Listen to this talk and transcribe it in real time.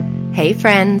Hey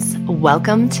friends,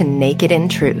 welcome to Naked in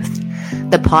Truth,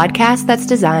 the podcast that's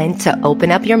designed to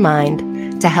open up your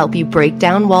mind to help you break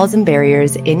down walls and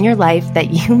barriers in your life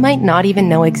that you might not even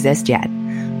know exist yet.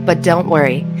 But don't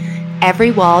worry,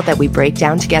 every wall that we break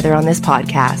down together on this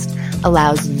podcast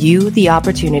allows you the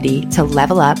opportunity to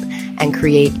level up and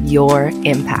create your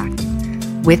impact.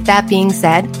 With that being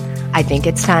said, I think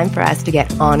it's time for us to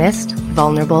get honest,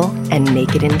 vulnerable, and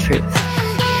naked in truth.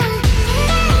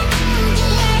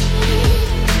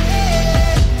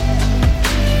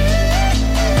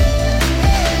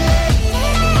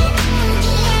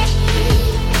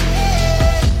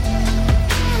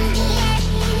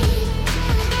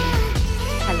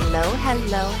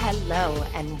 Hello,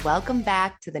 and welcome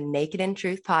back to the Naked in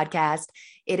Truth podcast.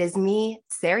 It is me,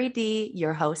 Sari D,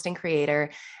 your host and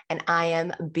creator, and I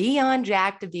am beyond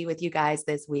jacked to be with you guys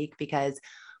this week because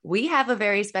we have a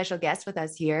very special guest with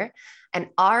us here. And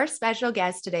our special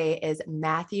guest today is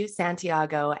Matthew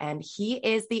Santiago, and he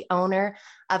is the owner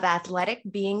of Athletic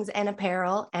Beings and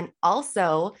Apparel and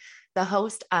also the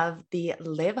host of the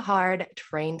Live Hard,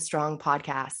 Train Strong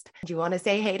podcast. Do you want to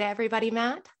say hey to everybody,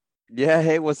 Matt? Yeah.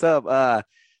 Hey, what's up?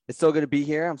 It's so good to be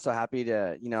here. I'm so happy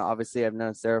to, obviously I've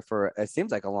known Sarah for, it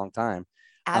seems like a long time.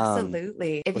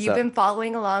 Absolutely. If you've been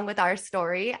following along with our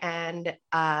story and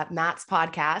Matt's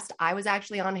podcast, I was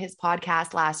actually on his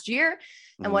podcast last year.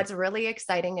 And what's really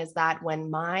exciting is that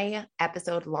when my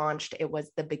episode launched, it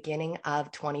was the beginning of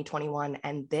 2021.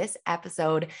 And this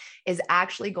episode is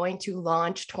actually going to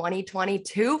launch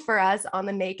 2022 for us on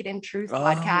the Naked in Truth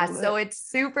podcast. So it's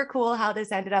super cool how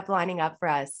this ended up lining up for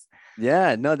us.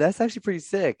 Yeah, no, that's actually pretty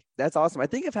sick. That's awesome. I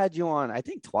think I've had you on,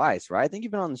 twice, right? I think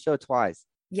you've been on the show twice.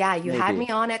 Yeah, you had me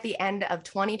on at the end of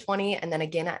 2020 and then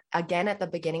again at the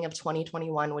beginning of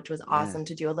 2021, which was awesome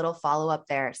to do a little follow-up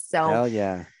there. So hell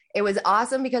yeah. It was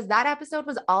awesome because that episode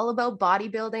was all about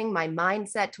bodybuilding, my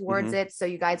mindset towards it. So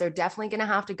you guys are definitely going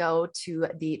to have to go to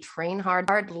the Train Hard,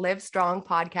 Live Strong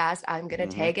podcast. I'm going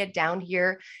to tag it down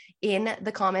here in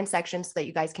the comment section so that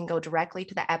you guys can go directly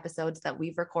to the episodes that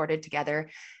we've recorded together.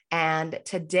 And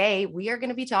today we are going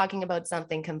to be talking about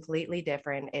something completely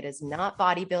different. It is not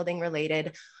bodybuilding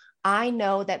related. I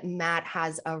know that Matt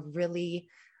has a really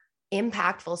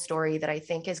impactful story that I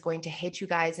think is going to hit you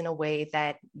guys in a way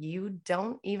that you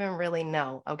don't even really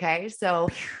know. Okay. So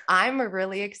I'm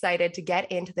really excited to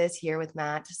get into this here with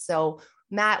Matt. So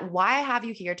Matt, why I have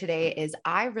you here today is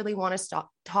I really want to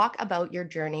talk about your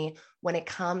journey when it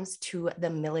comes to the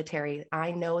military.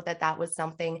 I know that was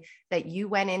something that you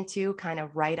went into kind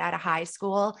of right out of high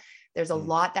school. There's a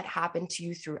lot that happened to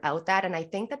you throughout that. And I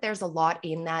think that there's a lot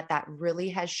in that really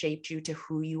has shaped you to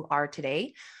who you are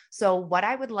today. So what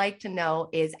I would like to know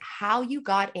is how you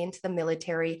got into the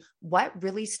military, what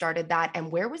really started that,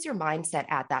 and where was your mindset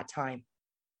at that time?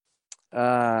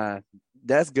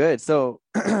 That's good. So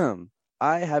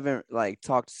I haven't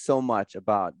talked so much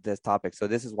about this topic. So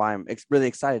this is why I'm really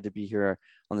excited to be here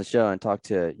on the show and talk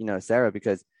to, Sarah,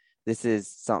 because this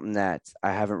is something that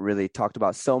I haven't really talked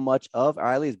about so much of, or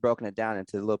at least broken it down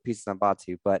into the little pieces I'm about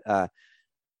to. But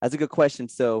that's a good question.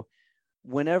 So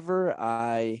whenever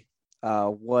I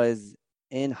was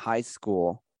in high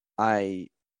school, I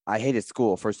hated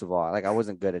school. First of all, I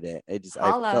wasn't good at it. I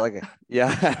felt like,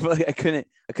 I felt like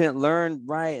I couldn't learn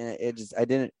right.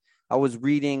 And I was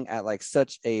reading at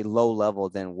such a low level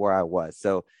than where I was.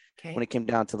 So when it came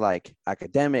down to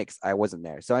academics, I wasn't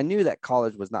there. So I knew that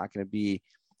college was not going to be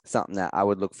something that I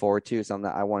would look forward to, something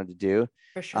that I wanted to do.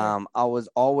 For sure. I was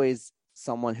always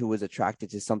someone who was attracted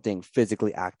to something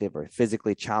physically active or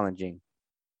physically challenging.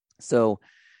 So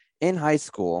in high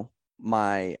school,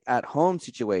 my at-home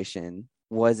situation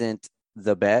wasn't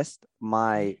the best.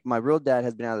 My real dad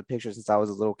has been out of the picture since I was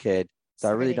a little kid. So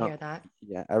I really don't hear that.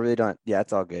 Yeah, I really don't. Yeah,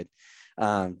 it's all good.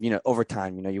 Over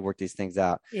time, you work these things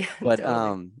out. Yeah, but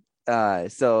totally.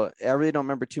 So I really don't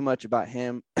remember too much about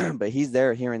him, but he's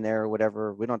there here and there or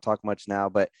whatever. We don't talk much now,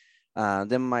 but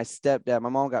then my stepdad, my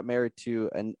mom got married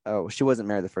to, and she wasn't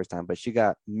married the first time, but she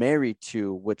got married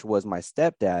to, which was my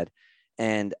stepdad.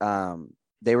 And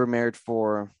they were married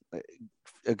for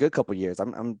a good couple years.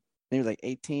 I'm maybe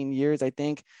 18 years, I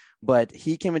think, but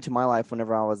he came into my life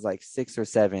whenever I was 6 or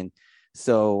 7.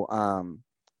 So,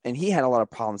 and he had a lot of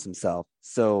problems himself.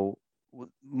 So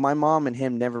my mom and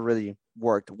him never really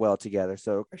worked well together.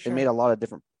 So It made a lot of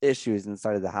different issues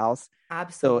inside of the house.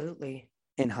 Absolutely.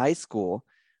 So in high school,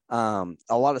 a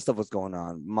lot of stuff was going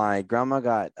on. My grandma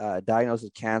got diagnosed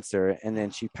with cancer, and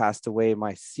then she passed away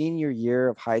my senior year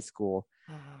of high school.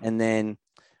 And then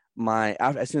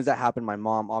as soon as that happened, my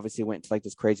mom obviously went to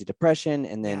this crazy depression.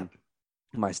 And then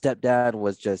my stepdad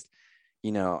was just,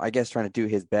 I guess trying to do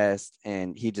his best,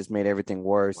 and he just made everything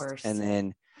worse. And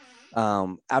then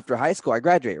After high school, I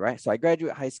graduate, right? So I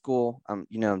graduate high school. I'm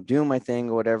doing my thing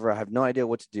or whatever. I have no idea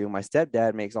what to do. My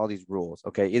stepdad makes all these rules.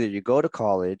 Okay, either you go to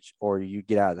college or you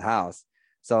get out of the house.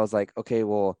 So I was like, okay,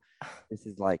 well, this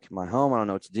is like my home. I don't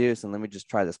know what to do. So let me just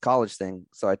try this college thing.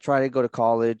 So I try to go to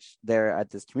college there at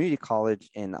this community college,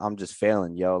 and I'm just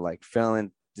failing, like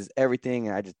failing just everything.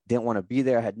 And I just didn't want to be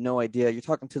there. I had no idea. You're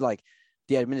talking to like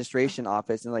the administration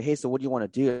office and like, hey, so what do you want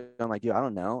to do? I'm like, dude, I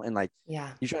don't know. And like, Yeah.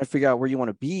 you're trying to figure out where you want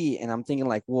to be. And I'm thinking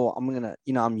like, well, I'm going to,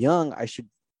 I'm young. I should,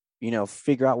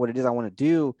 figure out what it is I want to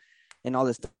do and all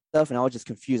this stuff. And I was just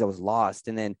confused. I was lost.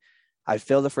 And then I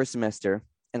failed the first semester,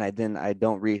 and I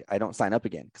don't sign up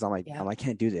again. Cause I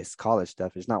can't do this college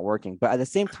stuff. It's not working. But at the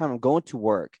same time, I'm going to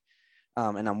work,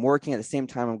 and I'm working at the same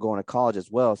time I'm going to college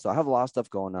as well. So I have a lot of stuff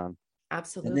going on.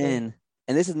 Absolutely. And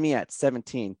this is me at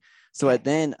 17. So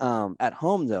at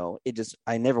home though,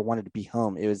 I never wanted to be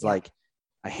home. It was like,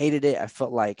 I hated it. I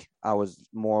felt like I was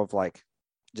more of like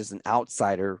just an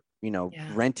outsider,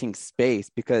 renting space,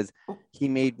 because he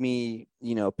made me,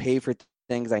 pay for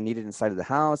things I needed inside of the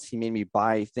house. He made me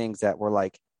buy things that were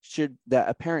like, that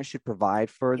a parent should provide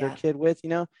for their kid with,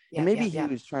 and maybe he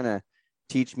was trying to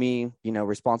teach me,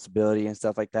 responsibility and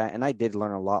stuff like that. And I did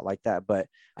learn a lot like that, but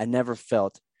I never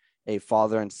felt a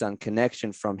father and son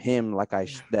connection from him like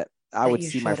that I would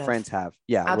see my friends have.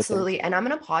 Yeah. Absolutely. And I'm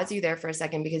going to pause you there for a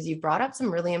second, because you brought up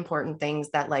some really important things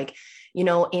that, like,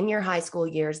 in your high school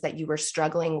years, that you were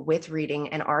struggling with reading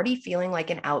and already feeling like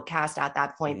an outcast at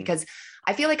that point, because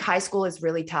I feel like high school is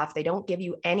really tough. They don't give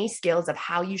you any skills of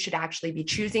how you should actually be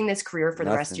choosing this career for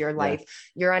the rest of your life.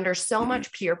 You're under so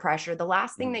much peer pressure. The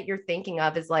last thing that you're thinking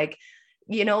of is like,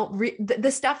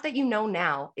 the stuff that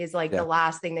now is like the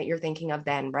last thing that you're thinking of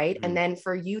then, right? And then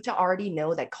for you to already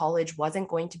know that college wasn't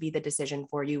going to be the decision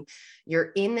for you,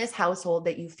 you're in this household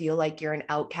that you feel like you're an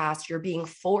outcast, you're being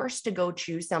forced to go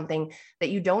choose something that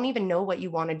you don't even know what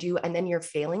you want to do, and then you're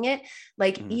failing it.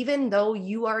 Like, even though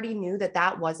you already knew that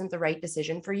that wasn't the right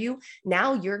decision for you,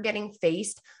 now you're getting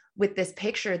faced with this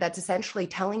picture that's essentially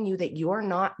telling you that you're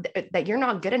not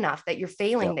good enough, that you're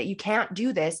failing, that you can't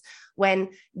do this, when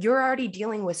you're already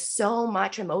dealing with so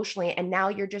much emotionally, and now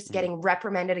you're just getting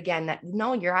reprimanded again that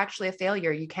no, you're actually a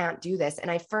failure, you can't do this.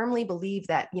 And I firmly believe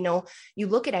that, you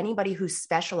look at anybody who's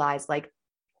specialized, like,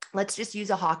 let's just use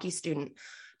a hockey student.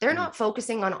 They're not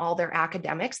focusing on all their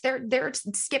academics. They're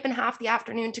skipping half the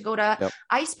afternoon to go to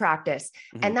ice practice.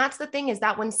 And that's the thing, is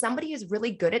that when somebody is really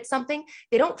good at something,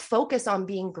 they don't focus on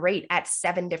being great at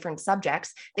 7 different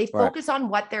subjects. They focus on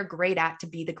what they're great at to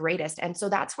be the greatest. And so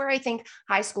that's where I think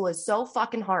high school is so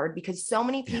fucking hard, because so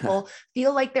many people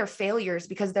feel like they're failures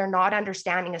because they're not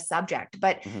understanding a subject.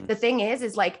 But the thing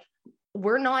is like,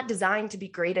 we're not designed to be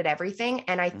great at everything.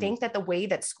 And I think that the way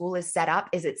that school is set up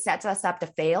is it sets us up to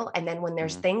fail. And then when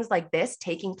there's things like this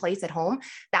taking place at home,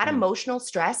 that emotional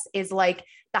stress is like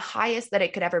the highest that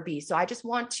it could ever be. So I just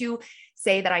want to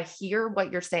say that I hear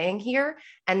what you're saying here,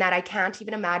 and that I can't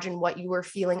even imagine what you were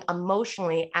feeling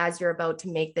emotionally as you're about to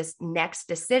make this next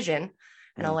decision.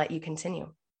 And I'll let you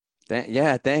continue.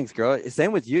 Yeah, thanks, girl.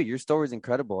 Same with you. Your story is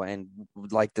incredible, and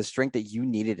like the strength that you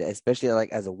needed, especially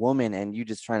like as a woman, and you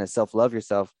just trying to self-love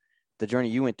yourself. The journey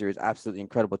you went through is absolutely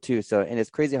incredible too. So, and it's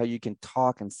crazy how you can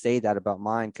talk and say that about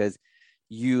mine, because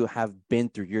you have been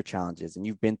through your challenges and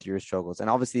you've been through your struggles, and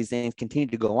obviously these things continue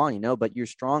to go on, but you're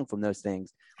strong from those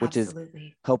things, which is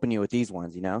helping you with these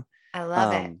ones. I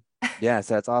love it. Yeah,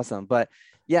 so that's awesome. But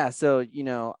yeah, so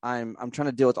I'm trying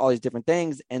to deal with all these different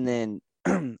things, and then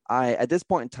at this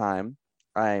point in time,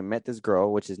 I met this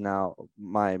girl, which is now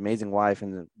my amazing wife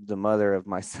and the mother of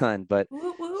my son. But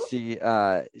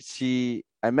I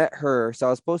met her. So I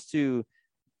was supposed to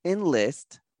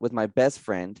enlist with my best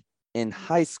friend in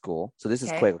high school. So this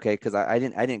is quick, okay? Because I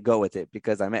didn't go with it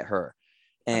because I met her.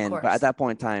 But at that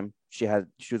point in time, she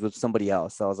was with somebody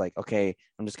else. So I was like, okay,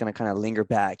 I'm just gonna kind of linger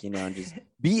back, and just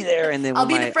be there. And then I'll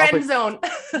be the friend zone.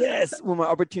 Yes, when my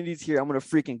opportunity's here, I'm gonna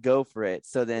freaking go for it.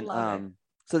 So then,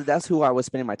 so that's who I was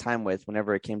spending my time with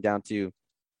whenever it came down to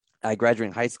I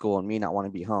graduating high school and me not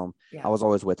wanting to be home. I was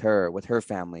always with her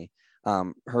family.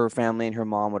 Her family and her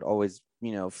mom would always,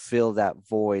 fill that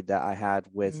void that I had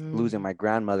with losing my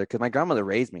grandmother, because my grandmother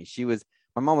raised me.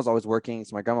 My mom was always working,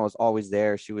 so my grandma was always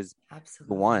there. She was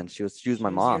the one. She was my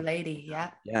mom. Your lady,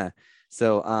 yeah.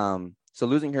 So so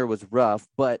losing her was rough,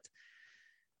 but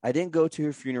I didn't go to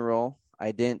her funeral.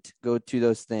 I didn't go to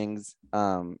those things.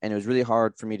 And it was really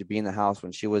hard for me to be in the house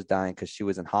when she was dying, because she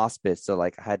was in hospice. So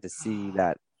like I had to see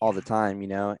that all the time,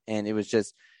 and it was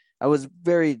just, I was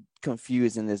very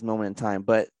confused in this moment in time.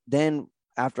 But then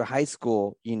after high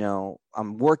school,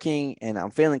 I'm working and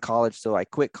I'm failing college. So I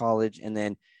quit college, and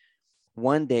then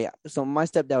one day, so my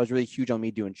stepdad was really huge on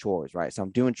me doing chores, right? So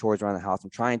I'm doing chores around the house. I'm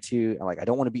trying to, like, I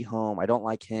don't want to be home. I don't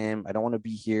like him. I don't want to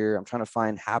be here. I'm trying to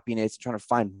find happiness, trying to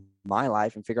find my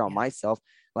life and figure out Yeah. myself.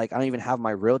 Like, I don't even have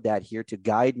my real dad here to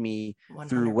guide me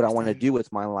through what I want to 100%. do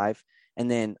with my life. And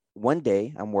then one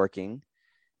day I'm working,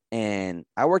 and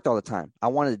I worked all the time. I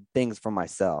wanted things for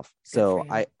myself. Good for So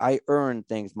you. I earned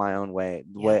things my own way,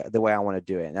 Yeah. the way I want to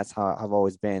do it. And that's how I've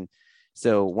always been.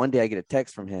 So one day I get a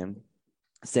text from him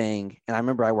saying, and I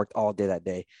remember I worked all day that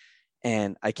day,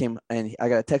 and I came and I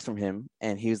got a text from him,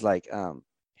 and he was like,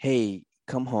 hey,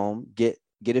 come home, get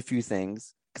a few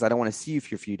things, because I don't want to see you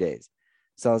for a few days.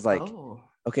 So I was like, Oh,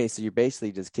 okay, so you're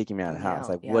basically just kicking me out of kicking the me house.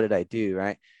 out. Like, what Yeah. did I do?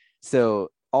 Right.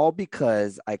 So all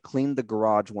because I cleaned the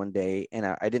garage one day, and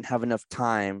I didn't have enough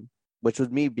time, which was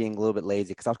me being a little bit lazy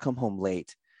because I'd come home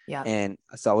late. Yeah. And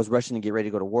so I was rushing to get ready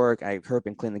to go to work. I hurried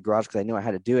and cleaned the garage because I knew I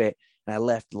had to do it. And I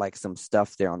left like some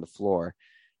stuff there on the floor.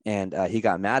 And he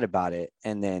got mad about it.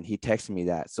 And then he texted me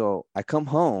that. So I come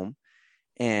home,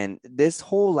 and this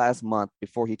whole last month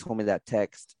before he told me that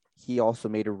text, he also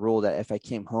made a rule that if I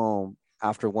came home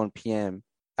after 1 p.m.,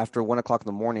 after 1 o'clock in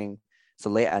the morning, so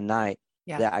late at night,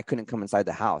 Yeah. that I couldn't come inside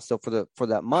the house. So for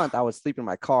that month, I was sleeping in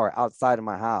my car outside of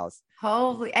my house,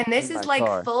 Holy, and this in is my like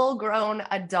car. full grown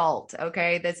adult.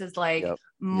 Okay. This is like Yep. Yep.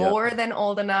 more than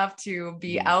old enough to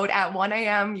be Mhm. out at 1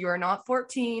 a.m. You are not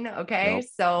 14. Okay. Nope.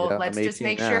 So Yeah, I'm let's just 18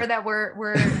 make sure now. that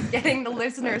we're getting the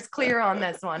listeners clear on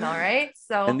this one. All right. And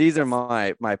So these are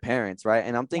my parents, right?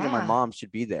 And I'm thinking my yeah, mom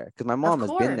should be there because my of mom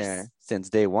has been course. there since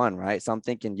day one, right? So I'm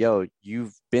thinking, yo,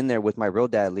 you've been there with my real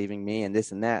dad leaving me and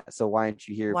this and that. So why aren't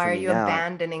you here Why for are me you now?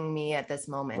 abandoning me at this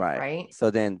moment? Right. Right. So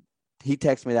then he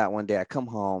texts me that one day. I come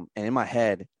home, and in my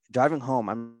head, driving home,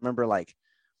 I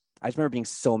just remember being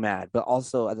so mad, but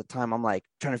also at the time I'm like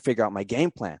trying to figure out my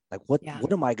game plan. Like, Yeah.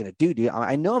 what am I gonna do, dude?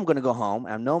 I know I'm gonna go home,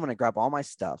 and I know I'm gonna grab all my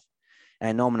stuff, and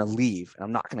I know I'm gonna leave, and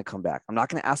I'm not gonna come back. I'm not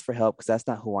gonna ask for help because that's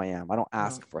not who I am. I don't No.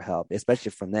 ask for help,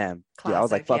 especially from them. Dude, I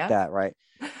was like, Classic. fuck Yeah. that, right?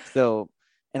 So,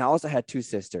 and I also had two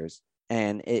sisters,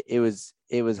 and it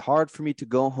was hard for me to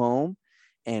go home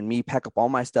and me pack up all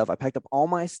my stuff. I packed up all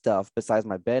my stuff besides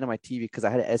my bed and my TV because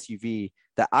I had an SUV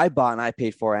that I bought and I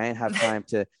paid for. I didn't have time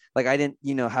to, like, I didn't,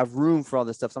 have room for all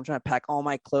this stuff. So I'm trying to pack all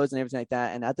my clothes and everything like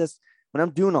that. And when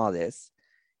I'm doing all this,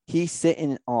 he's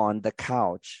sitting on the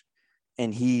couch,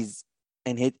 and he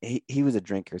was a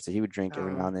drinker, so he would drink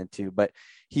every now Oh, and then too. But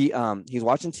he's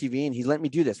watching TV, and he's letting me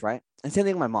do this, right? And same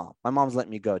thing with my mom. My mom's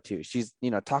letting me go too. She's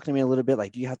talking to me a little bit,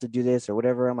 like, do you have to do this or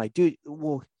whatever? I'm like, dude,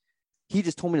 well, he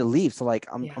just told me to leave, so like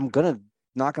I'm yeah. I'm gonna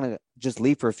not gonna just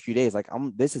leave for a few days. Like,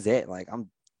 this is it. Like,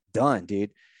 I'm done,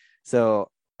 dude. So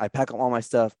I pack up all my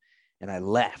stuff, and I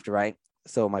left, right?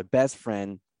 So my best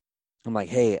friend, I'm like,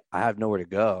 hey, I have nowhere to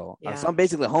go. So Yeah. I'm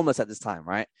basically homeless at this time,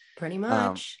 right? Pretty Um,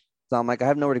 much. so I'm like, I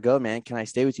have nowhere to go, man. Can I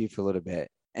stay with you for a little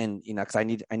bit? And because I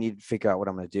need to figure out what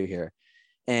I'm gonna do here.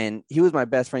 And he was my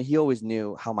best friend. He always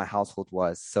knew how my household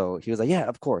was. So he was like, yeah,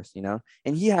 of course.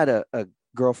 And he had a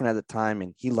girlfriend at the time,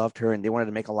 and he loved her, and they wanted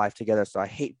to make a life together. So I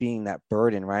hate being that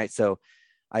burden, right? So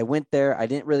I went there. I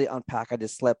didn't really unpack. I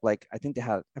just slept, like, I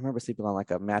remember sleeping on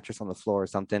like a mattress on the floor or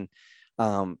something.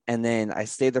 And then I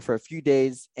stayed there for a few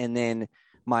days. And then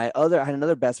I had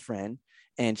another best friend,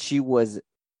 and she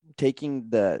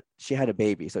had a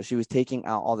baby. So she was taking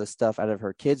out all the stuff out of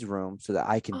her kids' room so that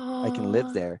I can live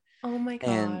Oh, there. oh my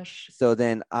And gosh. so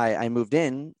then I moved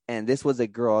in, and this was a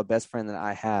best friend that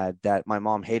I had that my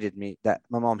mom hated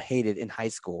in high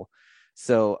school.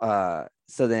 So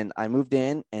then I moved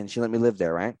in, and she let me live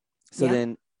there, right? So Yeah.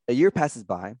 then a year passes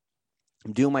by,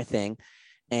 I'm doing my thing,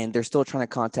 and they're still trying to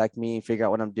contact me and figure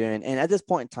out what I'm doing. And at this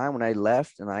point in time, when I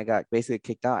left and I got basically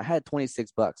kicked out, I had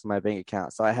 $26 in my bank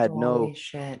account. So Holy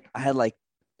shit. I had like,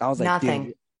 I was like, Nothing.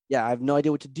 dude, yeah, I have no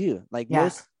idea what to do. Like, Yeah.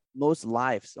 most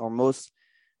lives, or most,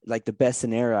 like, the best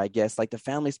scenario, I guess, like, the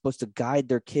family's supposed to guide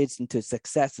their kids into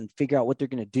success and figure out what they're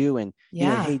going to do. And,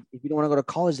 Yeah. hey, if you don't want to go to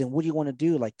college, then what do you want to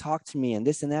do? Like, talk to me and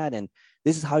this and that. And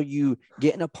this is how you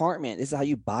get an apartment. This is how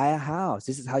you buy a house.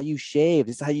 This is how you shave.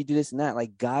 This is how you do this and that.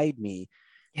 Like, guide me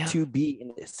Yeah. to be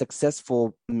a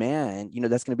successful man,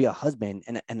 that's going to be a husband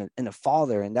and a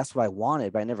father. And that's what I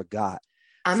wanted, but I never got.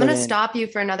 I'm So going to then, stop you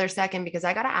for another second because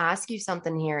I got to ask you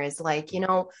something here is like,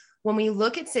 when we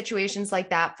look at situations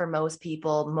like that for most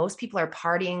people are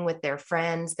partying with their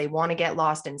friends. They want to get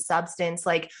lost in substance.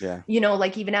 Like, yeah,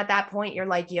 like even at that point, you're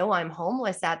like, yo, I'm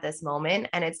homeless at this moment.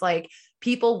 And it's like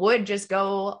people would just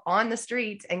go on the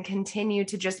streets and continue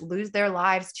to just lose their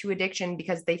lives to addiction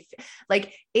because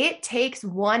like it takes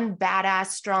one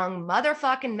badass, strong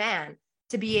motherfucking man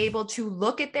to be able to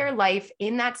look at their life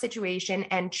in that situation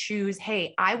and choose,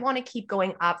 hey, I want to keep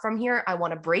going up from here. I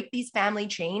want to break these family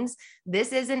chains.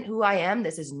 This isn't who I am.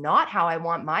 This is not how I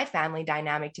want my family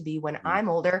dynamic to be when I'm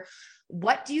older.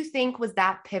 What do you think was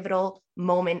that pivotal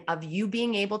moment of you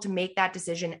being able to make that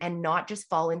decision and not just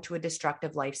fall into a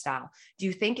destructive lifestyle? Do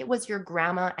you think it was your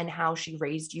grandma and how she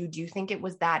raised you? Do you think it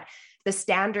was that the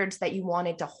standards that you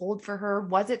wanted to hold for her?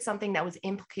 Was it something that was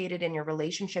implicated in your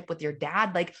relationship with your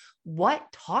dad? Like,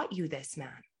 what taught you this,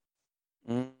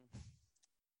 man?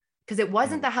 Because it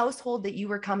wasn't the household that you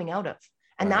were coming out of.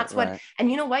 And that's what, and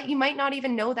you know what, you might not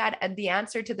even know that the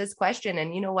answer to this question.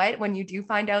 And you know what, when you do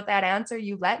find out that answer,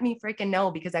 you let me freaking know,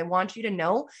 because I want you to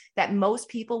know that most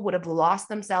people would have lost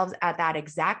themselves at that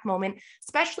exact moment,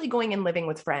 especially going and living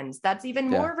with friends. That's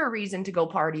even more of a reason to go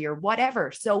party or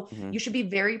whatever. So you should be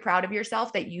very proud of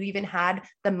yourself that you even had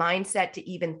the mindset to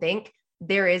even think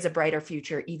there is a brighter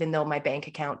future, even though my bank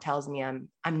account tells me I'm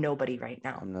nobody right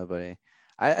now. I'm nobody.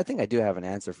 I think I do have an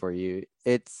answer for you.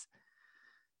 It's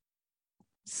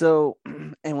so,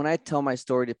 and when I tell my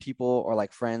story to people or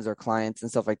like friends or clients and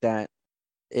stuff like that,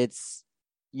 it's,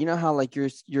 you know how like you're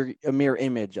a mirror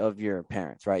image of your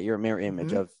parents, right? You're a mirror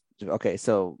image of, okay.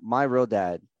 So my real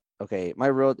dad,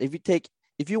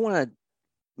 if you want to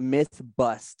myth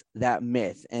bust that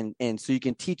myth and so you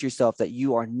can teach yourself that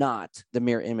you are not the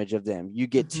mirror image of them, you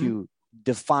get to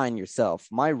define yourself.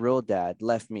 My real dad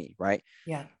left me, right?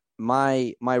 Yeah.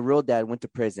 My real dad went to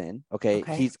prison. Okay.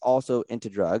 He's also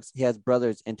into drugs. He has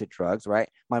brothers into drugs, right?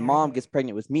 My mom gets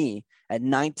pregnant with me at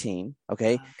 19.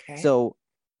 Okay. So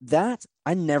that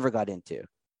I never got into.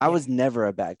 I was never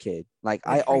a bad kid. Like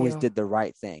I always did the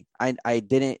right thing. I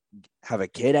didn't have a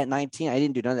kid at 19. I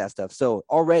didn't do none of that stuff. So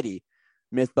already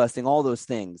myth busting, all those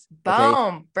things.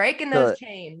 Boom. Breaking those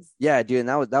chains. Yeah, dude. And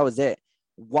that was it.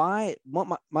 What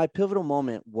my pivotal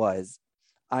moment was,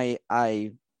 I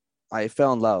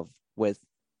fell in love with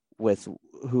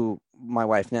who my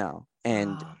wife now.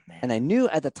 And I knew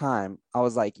at the time, I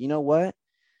was like, you know what?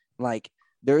 Like,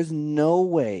 there's no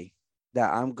way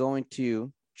that I'm going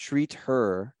to treat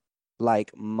her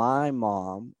like my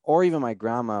mom or even my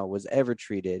grandma was ever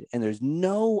treated. And there's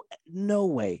no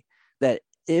way that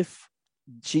if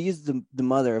she is the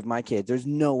mother of my kids, there's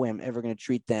no way I'm ever going to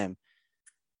treat them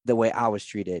the way I was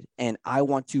treated. And I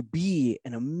want to be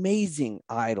an amazing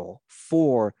idol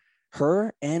for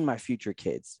her and my future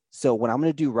kids. So what I'm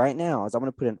going to do right now is I'm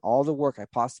going to put in all the work I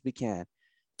possibly can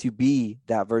to be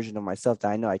that version of myself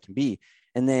that I know I can be.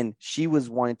 And then she was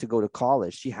wanting to go to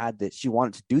college. She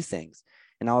wanted to do things.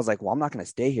 And I was like, well, I'm not going to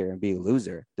stay here and be a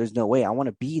loser. There's no way. I want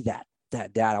to be that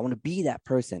dad. I want to be that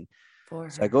person. So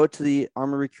I go to the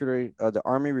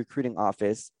Army recruiting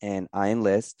office and I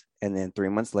enlist. And then 3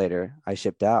 months later, I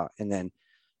shipped out. And then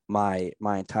my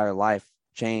entire life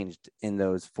changed in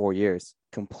those 4 years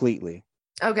completely.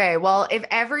 Okay, well, if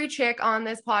every chick on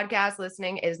this podcast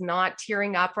listening is not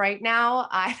tearing up right now,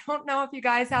 I don't know if you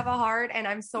guys have a heart, and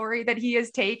I'm sorry that he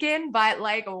is taken, but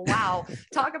like, wow,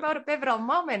 talk about a pivotal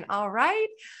moment. All right.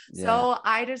 Yeah. So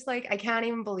I just I can't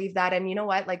even believe that. And you know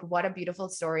what? Like, what a beautiful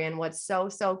story. And what's so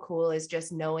cool is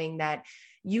just knowing that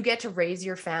you get to raise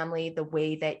your family the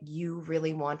way that you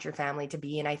really want your family to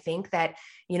be. And I think that,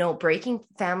 breaking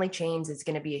family chains is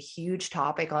going to be a huge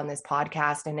topic on this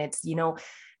podcast. And it's,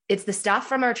 it's the stuff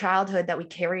from our childhood that we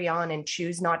carry on and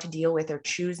choose not to deal with or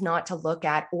choose not to look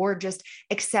at, or just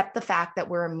accept the fact that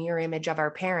we're a mirror image of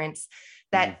our parents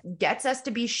that gets us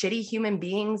to be shitty human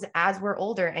beings as we're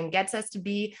older and gets us to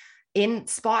be in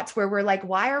spots where we're like,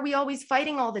 why are we always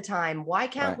fighting all the time? Why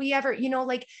can't we ever,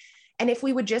 and if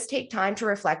we would just take time to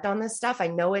reflect on this stuff, I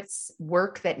know it's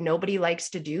work that nobody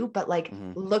likes to do, but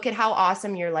look at how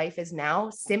awesome your life is now,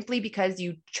 simply because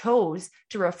you chose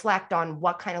to reflect on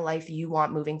what kind of life you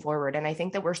want moving forward. And I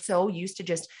think that we're so used to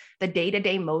just the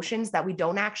day-to-day motions that we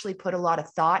don't actually put a lot of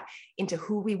thought into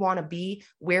who we want to be,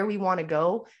 where we want to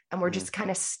go. And we're just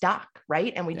kind of stuck,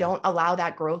 right? And we don't allow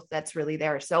that growth that's really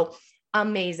there. So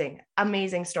amazing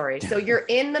story. So you're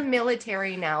in the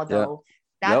military now, though.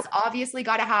 That's obviously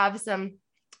got to have some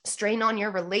strain on your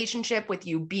relationship with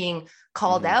you being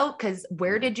called out, because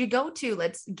where did you go to?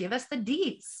 Let's give us the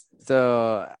deets.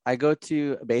 So I go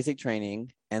to basic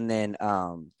training, and then,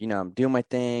 I'm doing my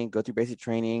thing, go through basic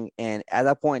training. And at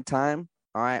that point in time,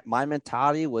 all right, my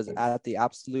mentality was at the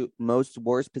absolute most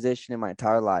worst position in my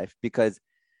entire life, because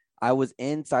I was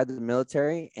inside the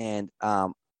military and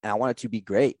I wanted to be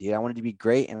great, dude. I wanted to be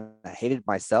great. And I hated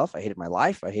myself. I hated my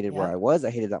life. I hated where I was.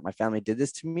 I hated that my family did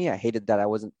this to me. I hated that I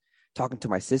wasn't talking to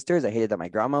my sisters. I hated that my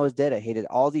grandma was dead. I hated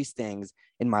all these things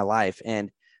in my life. And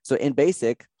so in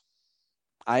basic,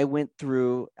 I went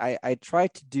through, I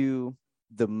tried to do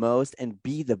the most and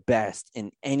be the best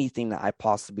in anything that I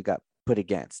possibly got put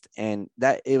against. And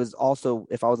that it was also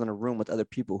if I was in a room with other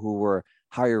people who were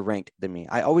higher ranked than me.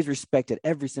 I always respected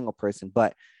every single person,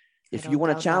 but I if you don't want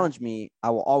to doubt that. challenge me, I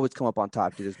will always come up on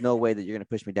top, dude. There's no way that you're going to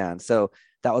push me down. So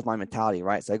that was my mentality,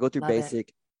 right? So I go through Love it.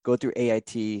 basic, go through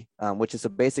AIT, which is so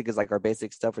basic is like our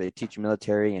basic stuff where they teach you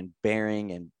military and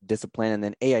bearing and discipline. And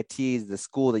then AIT is the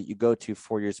school that you go to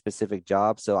for your specific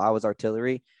job. So I was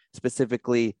artillery,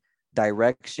 specifically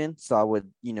direction. So I would,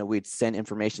 we'd send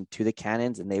information to the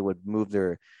cannons and they would move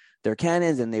their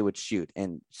cannons and they would shoot.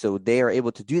 And so they are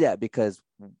able to do that because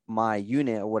my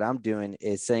unit or what I'm doing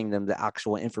is sending them the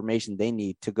actual information they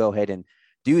need to go ahead and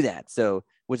do that. So,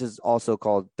 which is also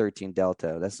called 13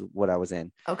 Delta. That's what I was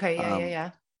in. Okay. Yeah. Yeah. Yeah.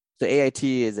 So AIT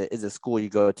is a school you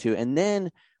go to. And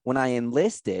then when I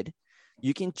enlisted,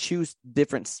 you can choose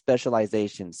different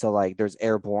specializations. So like there's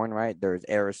airborne, right? There's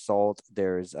air assault,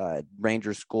 there's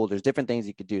ranger school, there's different things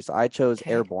you could do. So I chose Okay.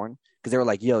 airborne because they were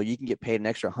like, yo, you can get paid an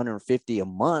extra 150 a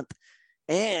month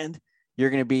and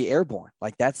you're going to be airborne.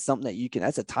 Like that's something that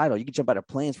that's a title. You can jump out of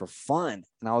planes for fun.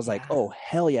 And I was like, Yeah. oh,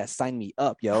 hell yeah, sign me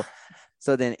up, yo.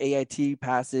 So then AIT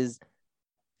passes,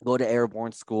 go to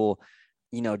airborne school,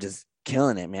 just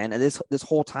killing it, man. And this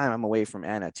whole time I'm away from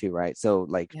Anna too, right? So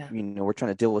like, Yeah. we're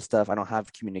trying to deal with stuff. I don't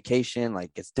have communication.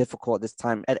 Like it's difficult this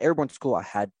time at airborne school. I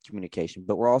had communication,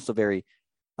 but we're also they're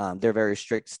very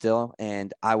strict still.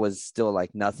 And I was still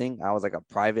like nothing. I was like a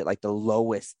private, like the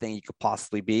lowest thing you could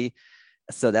possibly be.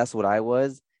 So that's what I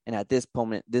was. And at this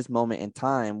moment in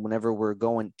time, whenever we're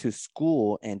going to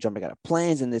school and jumping out of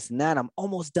planes and this and that, I'm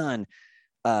almost done.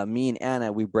 Me and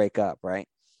Anna, we break up, right?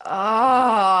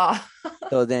 Oh.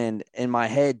 So then in my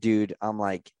head, dude, I'm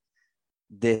like,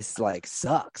 this like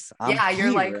sucks. I'm Yeah,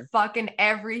 you're like here. fucking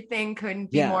everything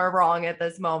couldn't be Yeah. more wrong at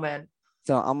this moment.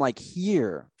 So I'm like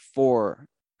here for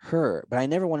her, but I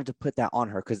never wanted to put that on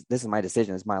her because this is my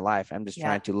decision. It's my life. I'm just Yeah.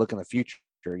 trying to look in the future,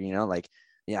 like,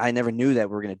 yeah, I never knew that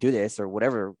we are going to do this or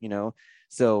whatever,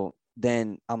 So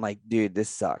then I'm like, dude, this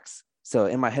sucks. So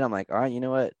in my head, I'm like, all right, you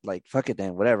know what? Like, fuck it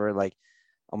then, whatever. Like,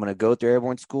 I'm going to go through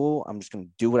airborne school. I'm just going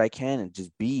to do what I can and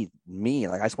just be me.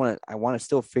 Like, I want to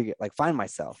still find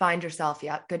myself. Find yourself.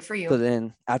 Yeah. Good for So you.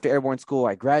 then after airborne school,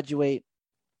 I graduate,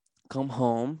 come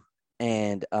home,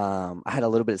 and I had a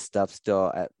little bit of stuff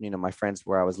still at my friends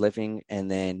where I was living, and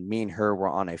then me and her were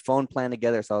on a phone plan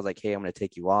together. So I was like, hey, I'm going to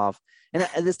take you off. And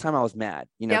at this time I was mad,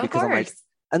 Yeah, of because I'm like,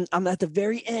 course. I'm at the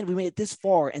very end. We made it this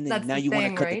far, and then That's now the you want to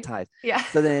thing, cut the right? ties. Yeah.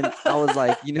 So then I was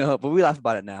like, but we laugh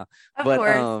about it now. Of But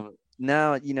course.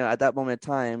 now at that moment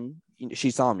in time,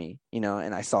 she saw me,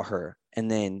 and I saw her. And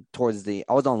then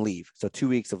I was on leave, so 2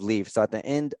 weeks of leave. So at the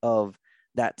end of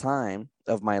that time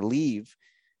of my leave,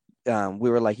 we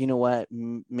were like, you know what,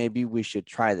 maybe we should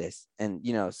try this. And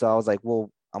so I was like,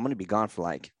 well, I'm gonna be gone for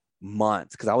like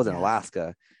months because I was in Yeah.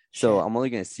 Alaska, so Shit. I'm only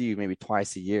gonna see you maybe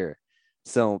twice a year.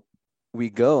 So we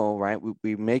go, right,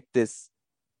 we make this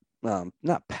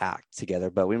not pact together,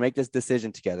 but we make this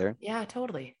decision together. Yeah,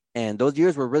 totally. And those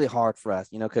years were really hard for us,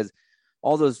 because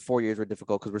all those 4 years were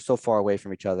difficult because we're so far away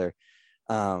from each other.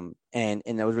 And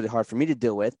that was really hard for me to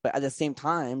deal with, but at the same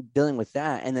time dealing with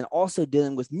that, and then also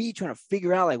dealing with me trying to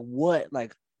figure out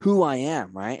who I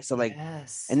am, right? So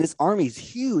Yes. and this army is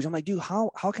huge. I'm like, dude, how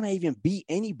can I even beat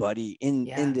anybody in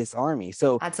Yeah. this army?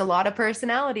 So That's a lot of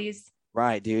personalities.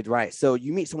 right, dude, right. So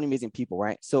you meet so many amazing people,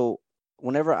 right? So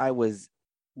whenever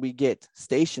we get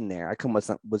stationed there, I come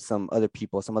with some other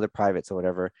people, some other privates or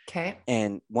whatever. Okay.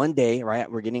 And one day, right,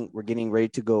 we're getting ready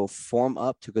to go form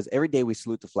up because every day we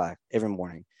salute the flag every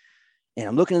morning. And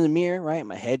I'm looking in the mirror, right?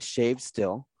 My head's shaved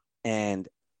still. And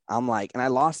I'm like, and I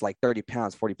lost like 30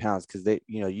 pounds, 40 pounds because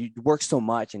you work so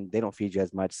much and they don't feed you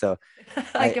as much. So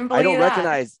I can I believe don't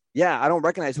that. I don't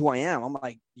recognize who I am. I'm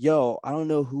like, yo, I don't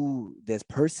know who this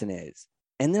person is.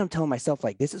 And then I'm telling myself,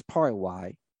 like, this is probably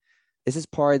why. This is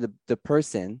probably the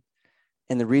person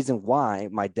and the reason why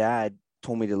my dad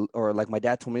told me to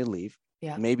leave.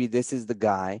 Yeah. Maybe this is the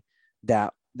guy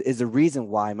that is the reason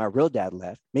why my real dad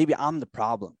left. Maybe I'm the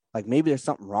problem. Like maybe there's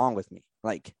something wrong with me.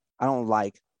 Like I don't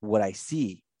like what I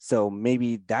see. So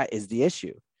maybe that is the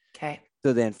issue. Okay.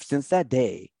 So then since that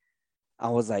day, I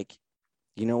was like,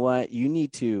 you know what? You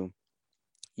need to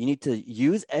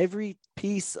use every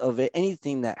piece of it,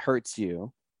 anything that hurts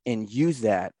you, and use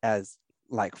that as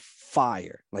like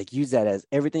fire. Like use that as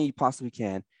everything you possibly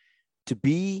can to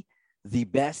be the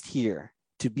best here,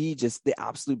 to be just the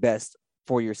absolute best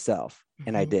for yourself. Mm-hmm.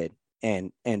 And I did.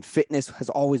 And fitness has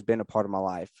always been a part of my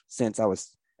life since I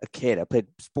was a kid. I played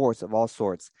sports of all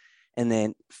sorts. And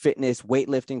then fitness,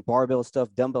 weightlifting, barbell stuff,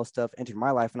 dumbbell stuff entered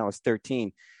my life when I was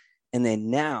 13. And then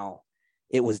now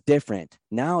it was different.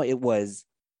 Now it was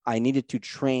I needed to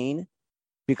train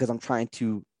because I'm trying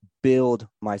to build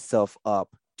myself up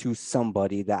to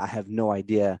somebody that I have no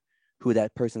idea who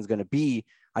that person's going to be.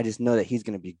 I just know that he's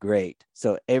going to be great.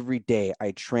 So every day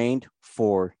I trained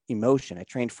for emotion. I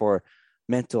trained for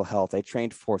mental health. I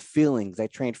trained for feelings. I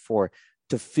trained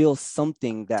to feel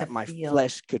something that my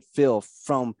flesh could feel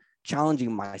from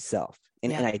challenging myself.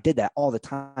 And I did that all the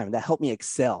time. That helped me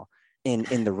excel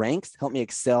in the ranks, helped me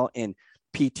excel in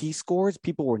PT scores.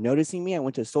 People were noticing me. I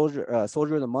went to soldier of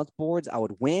the month boards. I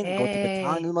would win, go to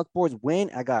battalion of the month boards,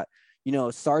 win. I got,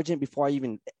 sergeant before I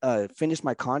even finished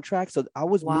my contract. So I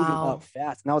was moving up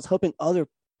fast, and I was helping other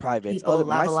privates,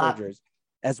 my soldiers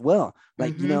as well.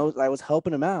 Like, I was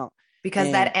helping them out.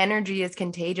 Because that energy is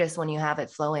contagious when you have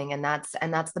it flowing. And that's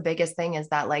the biggest thing, is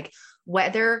that like,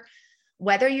 whether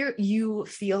you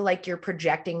feel like you're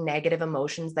projecting negative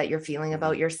emotions that you're feeling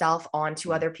about yourself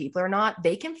onto other people or not,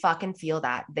 they can fucking feel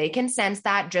that. They can sense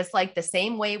that, just like the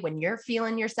same way when you're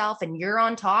feeling yourself and you're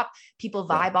on top, people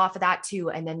vibe off of that too.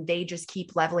 And then they just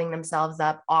keep leveling themselves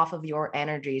up off of your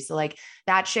energy. So like,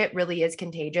 that shit really is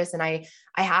contagious. And I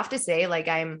have to say, like,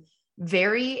 I'm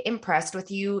very impressed with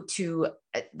you to,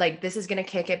 like, this is going to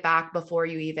kick it back before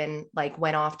you even like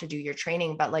went off to do your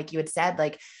training. But like you had said,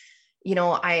 like,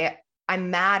 I'm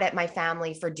mad at my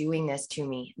family for doing this to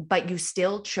me, but you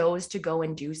still chose to go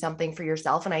and do something for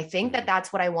yourself. And I think that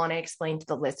that's what I want to explain to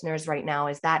the listeners right now,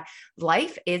 is that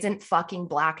life isn't fucking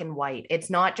black and white. It's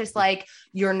not just like,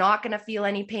 you're not going to feel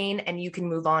any pain and you can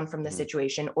move on from the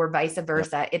situation, or vice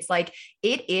versa. It's like,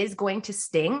 it is going to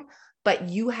sting, but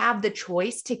you have the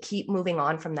choice to keep moving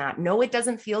on from that. No, it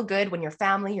doesn't feel good when your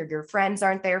family or your friends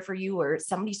aren't there for you, or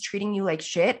somebody's treating you like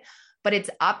shit. But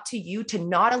it's up to you to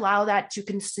not allow that to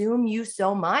consume you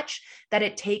so much that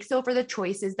it takes over the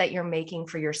choices that you're making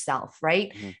for yourself,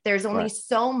 right? There's only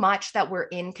so much that we're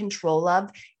in control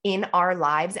of in our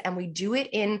lives, and we do it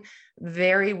in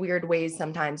very weird ways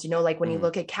sometimes, like when you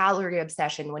look at calorie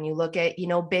obsession, when you look at,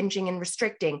 binging and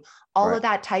restricting, all of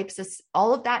that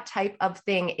type of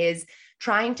thing is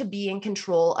trying to be in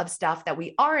control of stuff that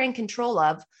we are in control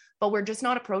of, but we're just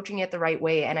not approaching it the right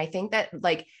way. And I think that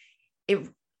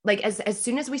as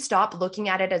soon as we stop looking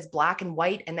at it as black and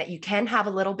white, and that you can have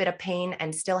a little bit of pain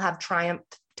and still have triumph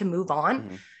to move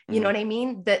on, you know what I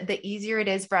mean? The easier it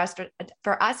is for us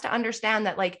to understand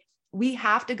that, like, we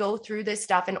have to go through this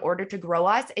stuff in order to grow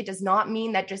us. It does not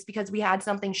mean that just because we had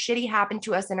something shitty happen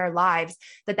to us in our lives,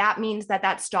 that means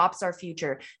that stops our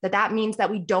future, that means that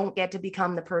we don't get to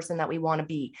become the person that we want to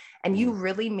be. And you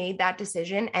really made that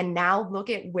decision. And now look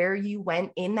at where you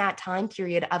went in that time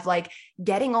period of like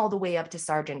getting all the way up to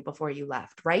sergeant before you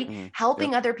left, right?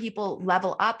 Helping other people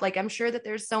level up. Like, I'm sure that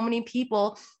there's so many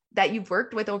people that you've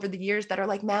worked with over the years that are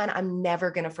like, man, I'm never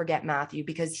going to forget Matthew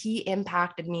because he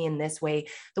impacted me in this way,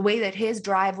 the way that his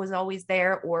drive was always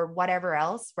there, or whatever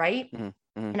else. Right.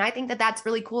 And I think that that's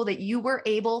really cool that you were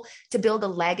able to build a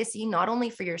legacy, not only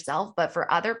for yourself, but for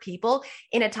other people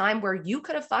in a time where you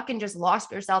could have fucking just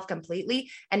lost yourself completely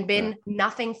and been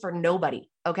nothing for nobody.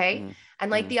 Okay.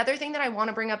 And like, the other thing that I want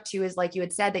to bring up too is, like you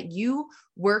had said, that you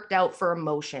worked out for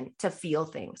emotion to feel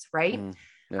things, right?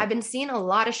 I've been seeing a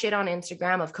lot of shit on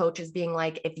Instagram of coaches being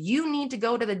like, if you need to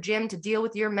go to the gym to deal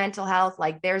with your mental health,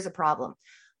 like, there's a problem.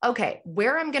 Okay.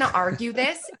 Where I'm going to argue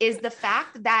this is the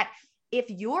fact that if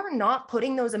you're not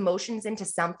putting those emotions into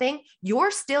something,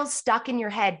 you're still stuck in your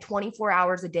head 24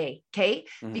 hours a day. Okay.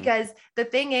 Because the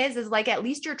thing is like, at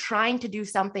least you're trying to do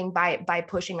something by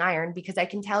pushing iron, because I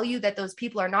can tell you that those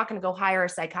people are not going to go hire a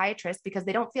psychiatrist because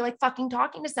they don't feel like fucking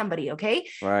talking to somebody. Okay.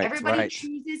 Everybody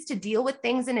chooses to deal with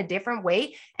things in a different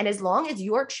way. And as long as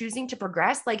you're choosing to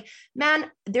progress, like, man,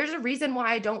 there's a reason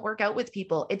why I don't work out with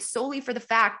people. It's solely for the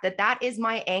fact that is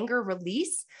my anger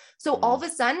release. So all of a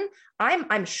sudden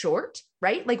I'm short,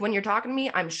 right? Like, when you're talking to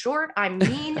me, I'm short, I'm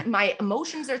mean, my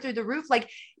emotions are through the roof. Like,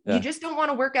 you just don't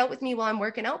want to work out with me while I'm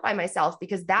working out by myself,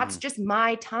 because that's just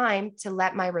my time to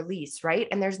let my release. Right.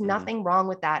 And there's nothing wrong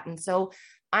with that. And so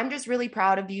I'm just really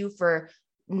proud of you for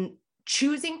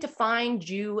choosing to find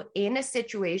you in a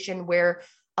situation where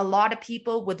a lot of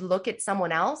people would look at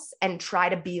someone else and try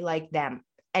to be like them.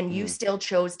 And you still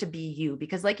chose to be you,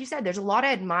 because like you said, there's a lot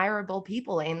of admirable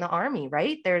people in the Army,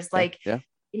 right? There's like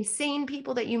insane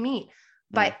people that you meet,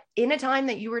 but in a time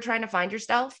that you were trying to find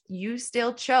yourself, you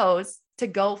still chose to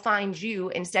go find you,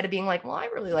 instead of being like, well, I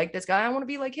really like this guy, I want to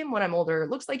be like him when I'm older. It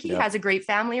looks like he has a great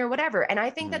family or whatever. And I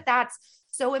think that that's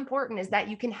so important, is that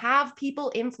you can have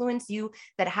people influence you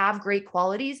that have great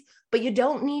qualities, but you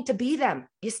don't need to be them.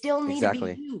 You still need to be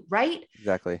you, right?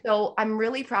 Exactly. So I'm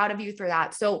really proud of you for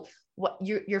that. So what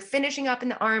you're finishing up in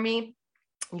the Army,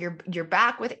 you're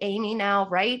back with Amy now,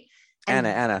 right? And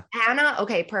Anna. Anna,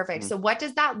 okay, perfect. Mhm. So what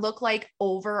does that look like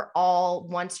overall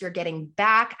once you're getting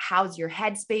back? How's your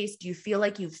headspace? Do you feel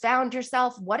like you've found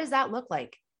yourself? What does that look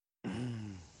like?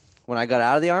 When I got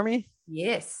out of the army,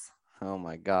 Yes. oh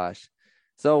my gosh.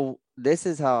 So this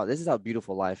is how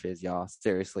beautiful life is, y'all.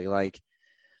 Seriously, like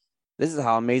this is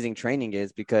how amazing training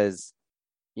is because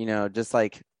just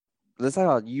like that's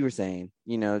how you were saying,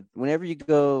 whenever you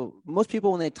go, most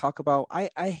people when they talk about,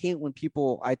 I hate when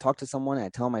people, I talk to someone and I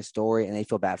tell my story and they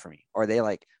feel bad for me, or they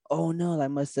like, oh no, I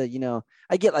must have,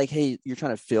 I get like, hey, you're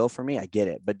trying to feel for me, I get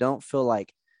it, but don't feel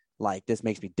like this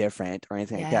makes me different or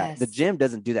anything like that. The Yes. gym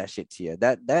doesn't do that shit to you.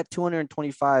 That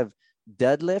 225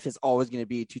 deadlift is always going to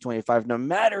be 225, no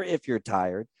matter if you're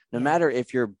tired, no Yes. matter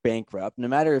if you're bankrupt, no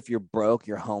matter if you're broke,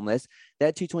 you're homeless.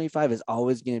 That 225 is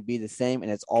always going to be the same,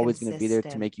 and it's always going to be there to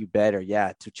Consistent. make you better.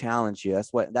 Yeah, to challenge you.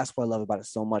 That's what I love about it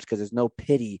so much, because there's no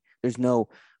pity. There's no,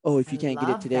 oh, if I you can't get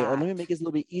it love today, oh, let that. me make it a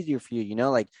little bit easier for you.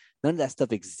 Like none of that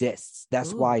stuff exists.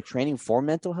 That's Ooh, why training for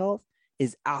mental health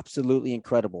is absolutely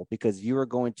incredible, because you're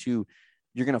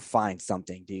gonna find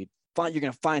something, dude. You're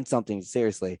gonna find something,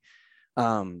 seriously.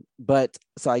 But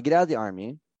so I get out of the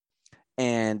army,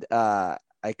 and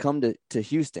I come to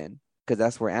Houston because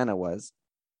that's where Anna was.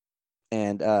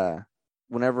 And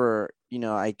whenever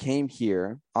I came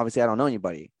here, obviously I don't know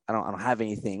anybody. I don't have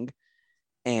anything,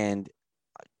 and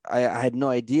I had no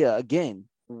idea again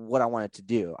what I wanted to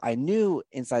do. I knew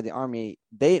inside the army,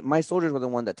 my soldiers were the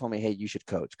one that told me, hey, you should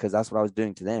coach, because that's what I was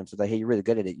doing to them. So like, hey, you're really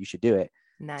good at it, you should do it.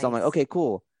 So I'm like, nice. okay,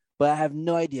 cool. But I have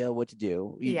no idea what to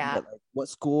do. Yeah. What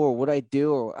school or what I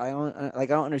do, or I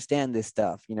don't understand this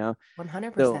stuff. So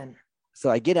 100%.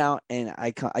 so I get out and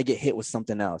I get hit with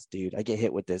something else, dude. I get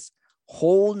hit with this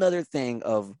whole nother thing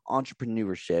of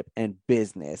entrepreneurship and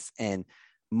business and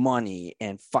money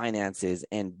and finances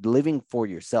and living for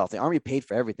yourself. The army paid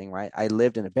for everything, right? I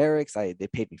lived in a barracks. They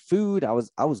paid me food. I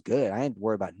was good. I didn't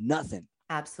worry about nothing.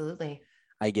 Absolutely.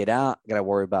 I get out, gotta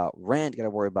worry about rent,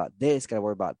 gotta worry about this, gotta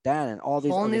worry about that, and all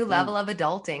these Whole other new level things. of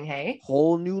adulting, hey?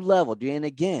 Whole new level, dude. And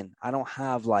again, I don't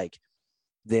have like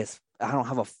this, I don't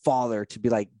have a father to be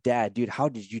like, dad, dude, how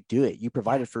did you do it? You Yeah.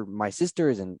 provided for my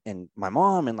sisters and my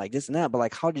mom and like this and that, but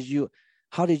like how did you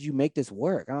make this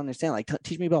work? I don't understand. Like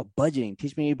teach me about budgeting,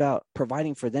 teach me about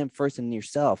providing for them first and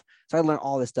yourself. So I learned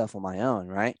all this stuff on my own,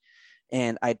 right?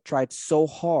 And I tried so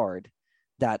hard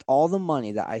that all the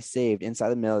money that I saved inside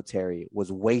the military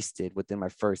was wasted within my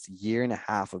first year and a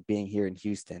half of being here in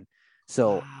Houston.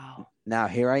 So Wow. now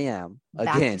here I am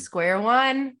Back to again. square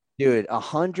one. Dude,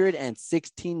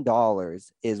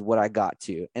 $116 is what I got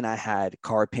to. And I had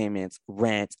car payments,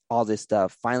 rent, all this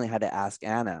stuff. Finally had to ask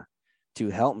Anna to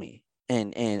help me.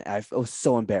 And I was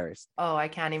so embarrassed. Oh, I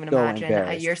can't even So imagine. You're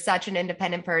embarrassed. such an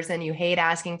independent person. You hate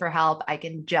asking for help. I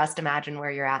can just imagine where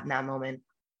you're at in that moment.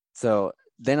 So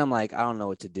then I'm like, I don't know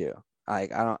what to do.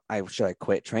 I should I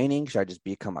quit training? Should I just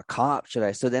become a cop?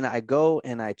 So then I go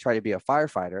and I try to be a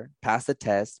firefighter, pass the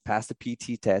test, pass the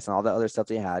PT test and all the other stuff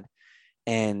they had.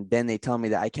 And then they tell me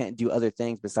that I can't do other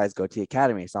things besides go to the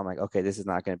academy. So I'm like, okay, this is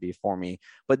not going to be for me.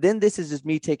 But then this is just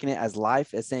me taking it as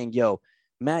life, as saying, yo,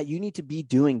 Matt, you need to be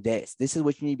doing this. This is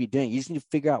what you need to be doing. You just need to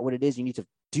figure out what it is you need to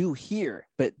do here.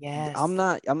 But I'm Yes.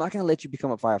 not, I'm not going to let you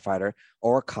become a firefighter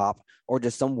or a cop or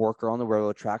just some worker on the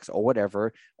railroad tracks or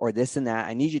whatever, or this and that.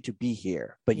 I need you to be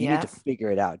here, but you need to Yep.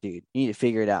 figure it out, dude. You need to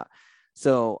figure it out.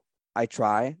 So I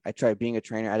try being a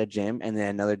trainer at a gym and then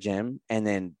another gym. And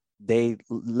then they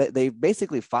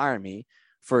basically fire me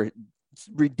for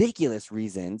ridiculous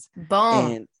reasons,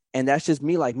 Boom. and that's just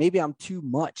me, like, maybe I'm too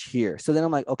much here. So then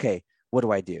I'm like, okay, what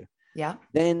do I do? Yep.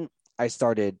 Then I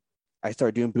started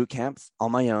doing boot camps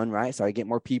on my own, right? So I get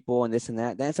more people and this and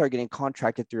that. Then I started getting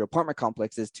contracted through apartment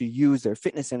complexes to use their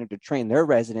fitness center to train their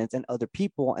residents and other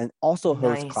people and also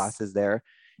host Nice. classes there.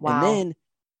 And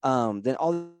Wow. then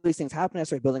all these things happen. I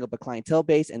started building up a clientele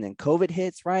base, and then COVID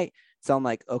hits, right? So I'm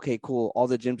like, okay, cool. All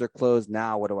the gyms are closed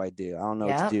now. What do I do? I don't know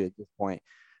what to Yep. do at this point.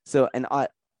 So, in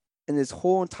this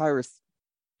whole entire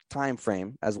time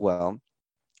frame as well,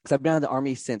 because I've been out of the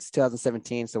army since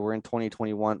 2017, so we're in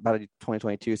 2021, about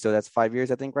 2022, so that's 5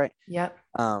 years, I think, right? Yep.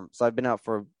 So I've been out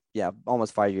for, yeah,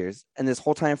 almost 5 years. And this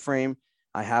whole time frame,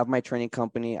 I have my training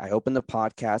company. I open the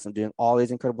podcast. I'm doing all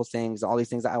these incredible things, all these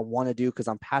things that I want to do because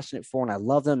I'm passionate for and I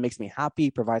love them. Makes me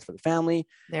happy, provides for the family.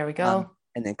 There we Um, go.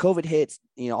 and then COVID hits,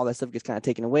 all that stuff gets kind of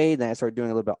taken away. Then I started doing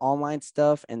a little bit of online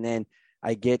stuff. And then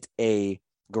I get a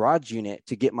garage unit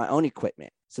to get my own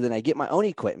equipment. So then I get my own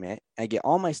equipment, I get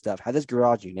all my stuff, have this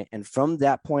garage unit. And from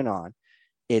that point on,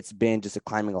 it's been just a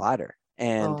climbing ladder.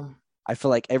 And Boom. I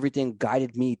feel like everything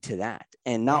guided me to that.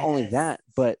 And not only Yes. that,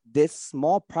 but this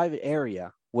small private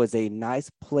area was a nice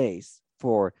place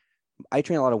for I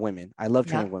train a lot of women. I love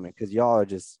Yeah. training women because y'all are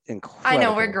just I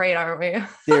know we're incredible. great, aren't we?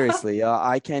 Seriously,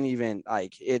 I can't even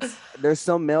like there's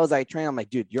some males I train. I'm like,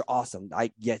 dude, you're awesome.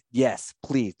 Yes,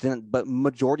 please. Then, but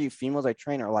majority of females I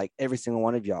train are like every single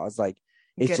one of y'all. It's like,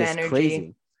 it's Good just energy.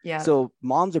 crazy. Yeah. So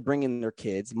moms are bringing their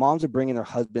kids, moms are bringing their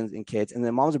husbands and kids, and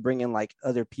then moms are bringing like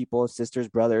other people, sisters,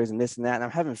 brothers, and this and that. And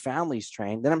I'm having families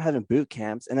trained. Then I'm having boot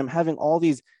camps, and I'm having all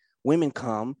these women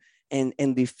come and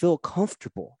they feel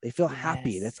comfortable. They feel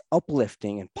happy. Yes. That's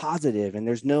uplifting and positive, and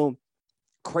there's no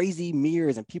crazy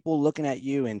mirrors and people looking at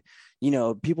you, and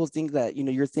people think that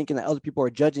you're thinking that other people are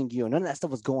judging you, and none of that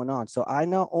stuff was going on. So I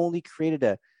not only created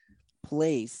a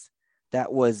place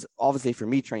that was obviously for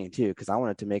me training too, because I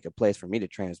wanted to make a place for me to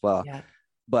train as well, Yeah.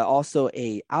 but also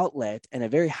a outlet and a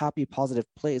very happy, positive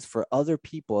place for other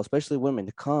people, especially women,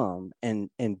 to come and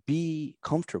be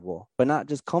comfortable, but not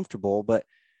just comfortable, but be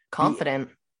Confident.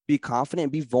 be confident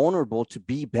and be vulnerable to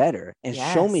be better, and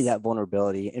show me Yes. that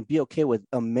vulnerability and be okay with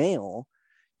a male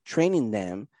training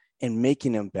them and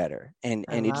making them better. I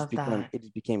And love that. it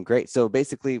just became great. So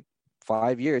basically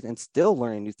 5 years and still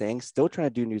learning new things, still trying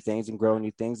to do new things and grow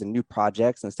new things and new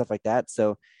projects and stuff like that.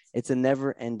 So it's a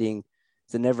never ending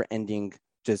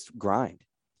just grind.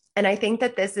 And I think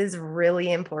that this is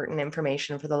really important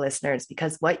information for the listeners,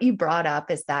 because what you brought up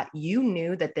is that you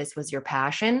knew that this was your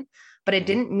passion, but it Mhm.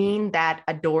 didn't mean that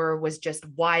a door was just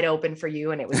wide open for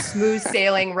you and it was smooth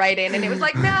sailing right in. And it was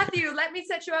like, Matthew, let me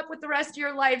set you up with the rest of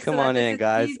your life so Come that on this in, is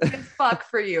guys. easy as fuck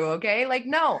for you. Okay. Like,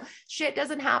 no, shit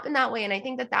doesn't happen that way. And I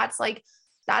think that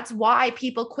that's why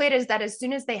people quit, is that as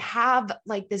soon as they have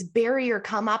like this barrier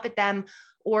come up at them,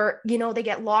 or they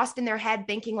get lost in their head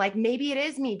thinking like maybe it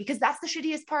is me, because that's the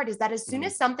shittiest part, is that as soon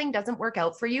as something doesn't work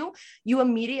out for you, you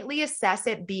immediately assess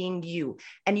it being you,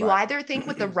 and you Right. either think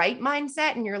with the right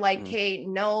mindset and you're like, Mhm. hey,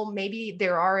 no, maybe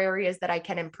there are areas that I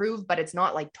can improve, but it's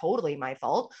not like totally my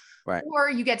fault. Right. Or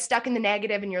you get stuck in the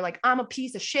negative and you're like, I'm a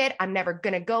piece of shit, I'm never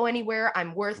going to go anywhere,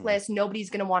 I'm Mhm. worthless,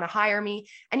 nobody's going to want to hire me,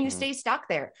 and you Mhm. stay stuck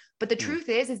there. But the Mhm. truth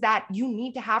is that you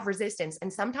need to have resistance,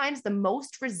 and sometimes the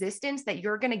most resistance that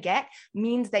you're going to get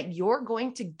means that you're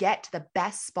going to get to the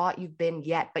best spot you've been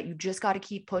yet, but you just got to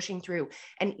keep pushing through.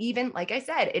 And even like I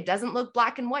said, it doesn't look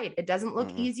black and white, it doesn't look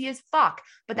Mhm. easy as fuck,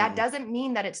 but that Mhm. doesn't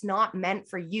mean that it's not meant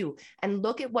for you. And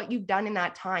look at what you've done in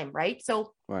that time, right?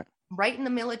 So Right. right in the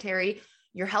military,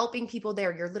 you're helping people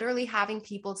there, you're literally having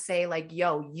people say like,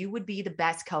 yo, you would be the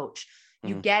best coach.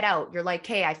 You Mhm. get out, you're like,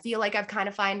 hey, I feel like I've kind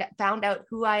of found out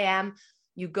who I am.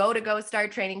 You go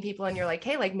start training people, and you're like,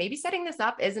 hey, like maybe setting this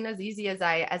up isn't as easy as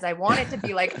I want it to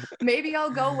be. Like maybe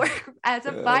I'll go work as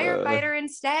a Uh, firefighter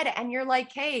instead. And you're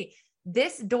like, hey,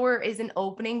 this door isn't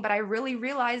opening, but I really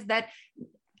realized that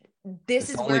this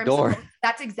it's the is only where door.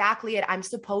 that's exactly it. I'm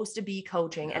supposed to be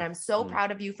coaching. And Yeah. I'm so Mhm.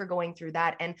 proud of you for going through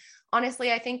that. And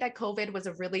honestly, I think that COVID was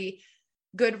a really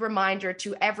good reminder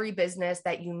to every business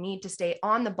that you need to stay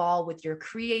on the ball with your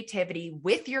creativity,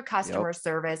 with your Yep. customer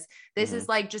service. This Mhm. is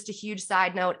like just a huge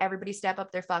side note. Everybody step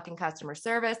up their fucking customer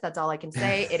service. That's all I can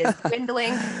say. It is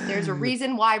dwindling. There's a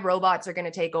reason why robots are going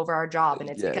to take over our job. And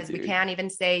it's Yeah, because we dude. can't even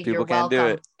say you're People can't do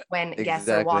welcome it. when guests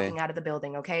are Exactly. walking out of the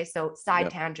building. Okay. So side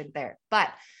Yep. tangent there.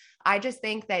 But I just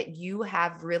think that you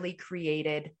have really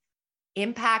created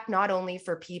impact, not only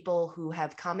for people who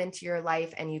have come into your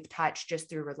life and you've touched just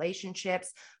through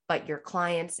relationships, but your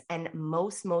clients, and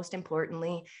most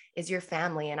importantly is your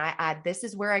family. And this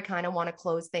is where I kind of want to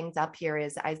close things up here,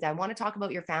 is I want to talk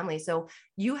about your family. So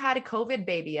you had a COVID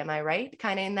baby, am I right?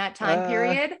 Kind of in that time Uh,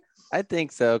 period. I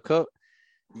think so.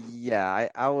 Yeah,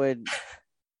 I would.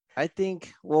 I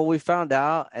think. Well, we found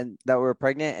out and that we were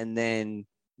pregnant, and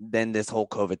then this whole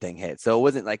COVID thing hit. So it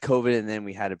wasn't like COVID and then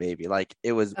we had a baby. Like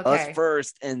it was us Okay.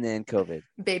 first and then COVID.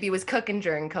 Baby was cooking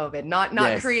during COVID, not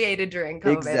Yes, created during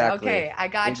COVID. exactly, Okay, I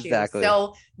got you. exactly.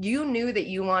 So you knew that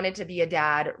you wanted to be a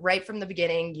dad right from the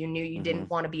beginning. You knew you Mm-hmm. didn't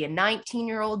want to be a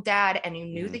 19-year-old dad, and you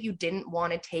knew Mm-hmm. that you didn't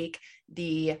want to take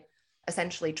the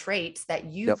essentially traits that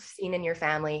you've Yep. seen in your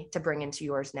family to bring into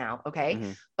yours now. Okay.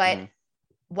 Mm-hmm. But Mm-hmm.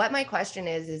 what my question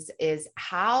is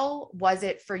how was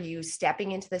it for you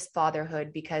stepping into this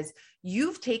fatherhood, because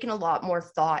you've taken a lot more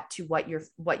thought to what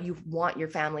you want your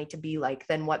family to be like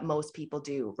than what most people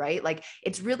do, right? Like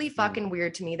it's really fucking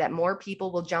weird to me that more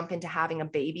people will jump into having a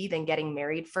baby than getting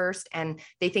married first, and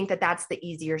they think that that's the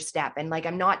easier step. And like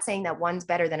I'm not saying that one's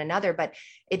better than another, but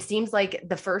it seems like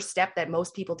the first step that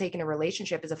most people take in a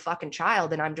relationship is a fucking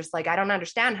child, and I'm just like, I don't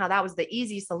understand how that was the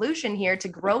easy solution here to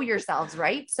grow yourselves,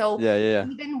 right? So Yeah, yeah,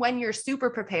 even when you're super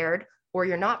prepared or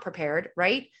you're not prepared,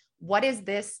 right? What is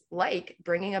this like,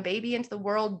 bringing a baby into the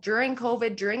world during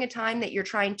COVID, during a time that you're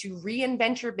trying to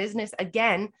reinvent your business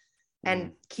again yeah.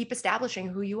 and keep establishing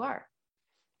who you are?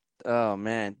 Oh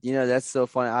man, that's so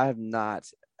funny. I have not,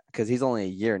 because he's only a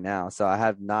year now, so I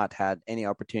have not had any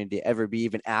opportunity to ever be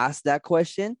even asked that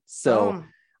question. So Boom.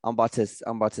 I'm about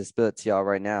to spill it to y'all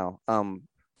right now.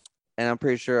 And I'm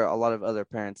pretty sure a lot of other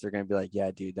parents are gonna be like,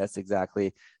 yeah, dude, that's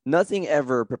exactly, nothing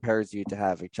ever prepares you to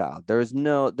have a child. There is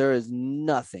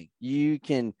nothing. You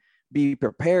can be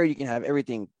prepared, you can have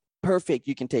everything perfect,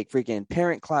 you can take freaking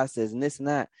parent classes and this and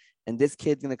that, and this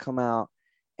kid's gonna come out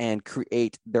and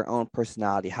create their own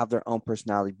personality, have their own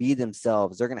personality, be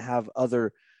themselves. They're gonna have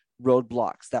other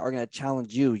roadblocks that are going to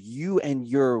challenge you. You and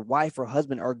your wife or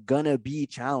husband are going to be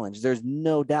challenged. There's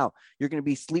no doubt. You're going to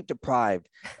be sleep deprived.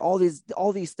 All these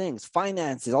things,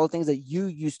 finances, all the things that you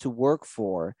used to work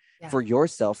Yeah. for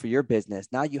yourself, for your business.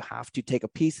 Now you have to take a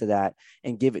piece of that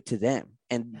and give it to them.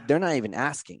 And they're not even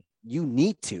asking. You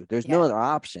need to. There's no Yeah. other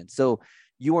option. So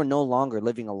you are no longer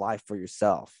living a life for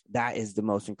yourself. That is the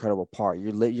most incredible part.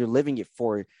 You're living it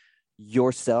for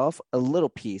yourself, a little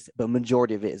piece, but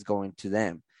majority of it is going to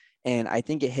them. And I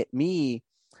think it hit me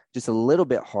just a little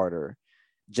bit harder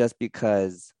just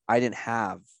because I didn't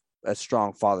have a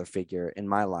strong father figure in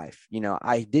my life.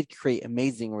 I did create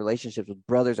amazing relationships with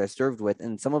brothers I served with,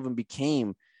 and some of them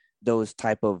became those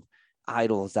type of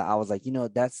idols that I was like,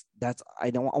 I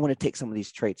want to take some of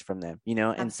these traits from them,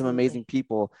 and some amazing Absolutely.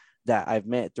 people that I've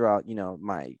met throughout,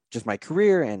 my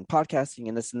career and podcasting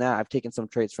and this and that. I've taken some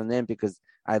traits from them because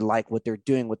I like what they're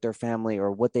doing with their family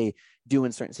or what they do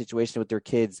in certain situations with their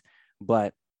kids.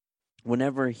 But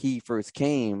whenever he first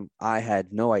came, I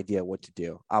had no idea what to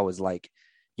do. I was like,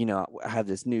 I have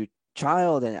this new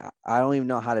child and I don't even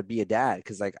know how to be a dad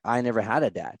because like I never had a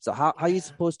dad. So how are you Yeah.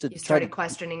 supposed to You try to, started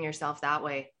questioning yourself that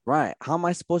way. right? How am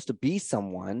I supposed to be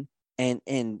someone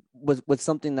and with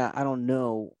something that I don't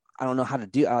know how to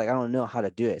do. I don't know how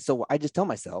to do it. So I just tell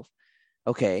myself,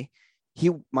 okay,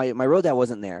 my road dad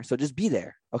wasn't there, so just be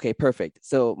there. Okay, perfect.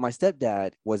 So my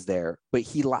stepdad was there, but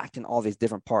he lacked in all these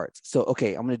different parts. So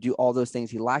okay, I'm gonna do all those things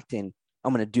he lacked in.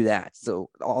 I'm gonna do that. So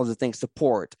all the things,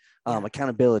 support, Yeah.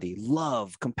 accountability,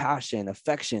 love, compassion,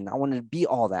 affection. I wanted to be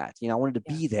all that. I wanted to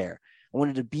Yeah. be there. I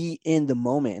wanted to be in the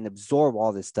moment and absorb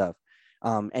all this stuff.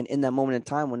 And in that moment in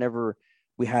time, whenever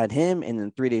we had him, and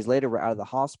then 3 days later we're out of the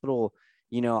hospital.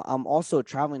 I'm also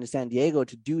traveling to San Diego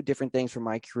to do different things for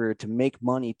my career, to make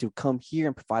money, to come here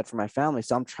and provide for my family.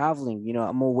 So I'm traveling,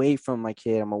 I'm away from my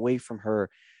kid, I'm away from her.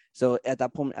 So at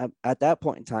that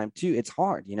point in time too, it's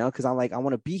hard, because I'm like, I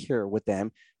want to be here with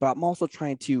them, but I'm also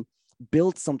trying to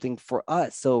build something for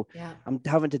us. So Yeah. I'm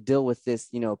having to deal with this,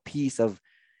 piece of,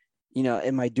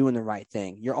 am I doing the right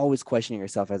thing? You're always questioning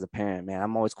yourself as a parent, man.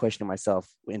 I'm always questioning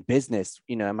myself in business.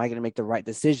 Am I going to make the right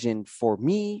decision for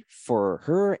me, for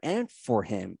her, and for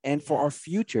him, and for our Yes.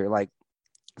 future? Like,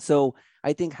 so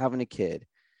I think having a kid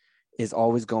is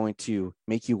always going to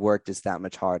make you work just that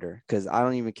much harder, because I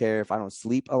don't even care if I don't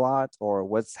sleep a lot or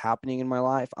what's happening in my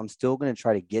life. I'm still going to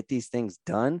try to get these things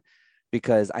done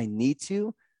because I need to, For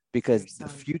your because the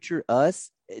son. future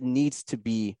us, it needs to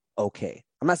be okay.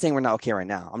 I'm not saying we're not okay right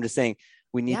now. I'm just saying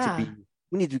we need to Yeah. be,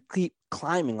 we need to keep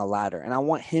climbing a ladder. And I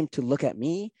want him to look at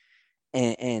me,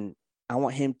 and I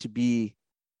want him to be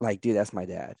like, dude, that's my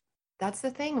dad. That's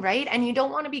the thing, right? And you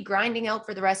don't want to be grinding out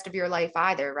for the rest of your life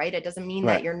either, right? It doesn't mean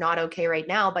that Right. you're not okay right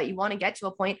now, but you want to get to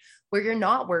a point where you're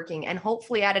not working and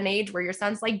hopefully at an age where your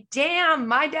son's like, damn,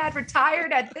 my dad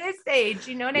retired at this age.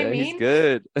 You know what I Yeah, he's mean?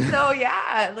 good. So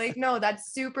yeah, like no,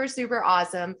 that's super, super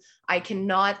awesome. I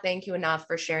cannot thank you enough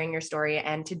for sharing your story.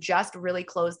 And to just really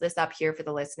close this up here for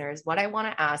the listeners, what I want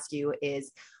to ask you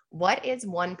is, what is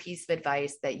one piece of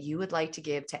advice that you would like to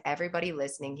give to everybody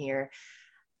listening here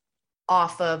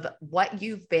off of what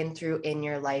you've been through in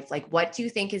your life? Like, what do you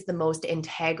think is the most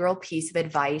integral piece of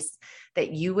advice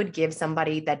that you would give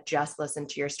somebody that just listened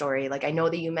to your story? Like, I know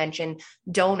that you mentioned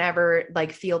don't ever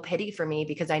like feel pity for me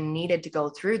because I needed to go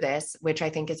through this, which I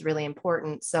think is really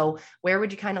important. So where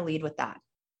would you kind of lead with that?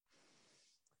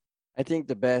 I think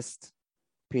the best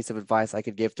piece of advice I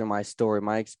could give through my story,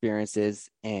 my experiences,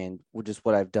 and just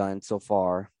what I've done so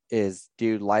far is,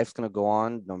 dude, life's going to go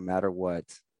on no matter what.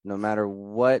 No matter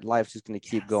what, life's just going to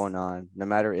keep Yes. going on. No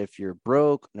matter if you're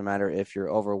broke, no matter if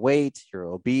you're overweight, you're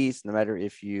obese, no matter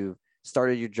if you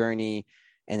started your journey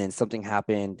and then something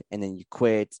happened and then you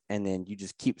quit and then you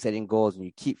just keep setting goals and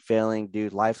you keep failing,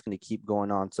 dude, life's going to keep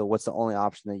going on. So what's the only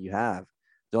option that you have?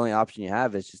 The only option you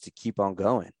have is just to keep on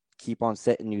going, keep on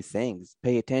setting new things,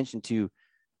 pay attention to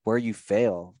where you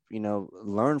fail,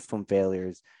 learn from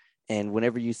failures. And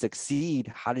whenever you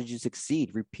succeed, how did you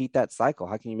succeed? Repeat that cycle.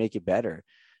 How can you make it better?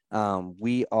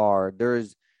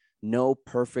 There's no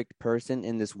perfect person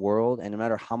in this world. And no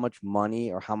matter how much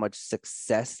money or how much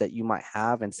success that you might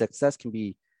have, and success can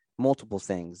be multiple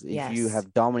things. If you Yes.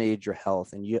 have dominated your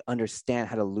health and you understand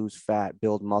how to lose fat,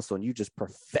 build muscle, and you just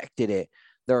perfected it,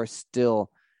 there are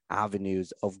still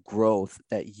avenues of growth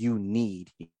that you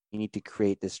need. You need to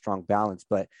create this strong balance,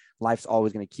 but life's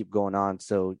always going to keep going on.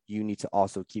 So you need to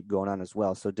also keep going on as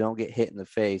well. So don't get hit in the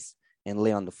face and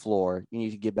lay on the floor. You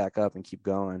need to get back up and keep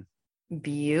going.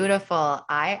 Beautiful.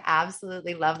 I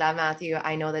absolutely love that, Matthew.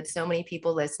 I know that so many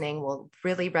people listening will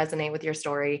really resonate with your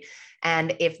story.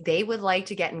 And if they would like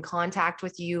to get in contact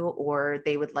with you, or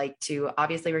they would like to,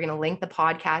 obviously, we're going to link the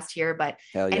podcast here, but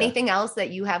anything else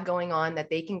that you have going on that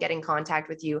they can get in contact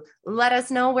with you, let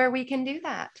us know where we can do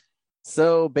that.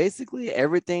 So basically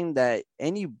everything the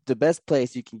best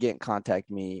place you can get in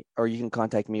contact me, or you can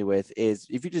contact me with, is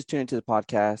if you just tune into the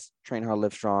podcast, Train Hard,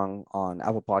 Live Strong, on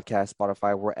Apple Podcasts,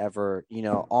 Spotify, wherever,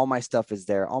 all my stuff is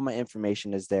there. All my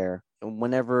information is there. And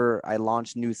whenever I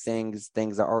launch new things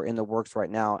that are in the works right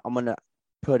now, I'm going to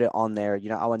put it on there.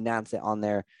 I'll announce it on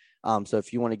there. So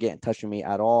if you want to get in touch with me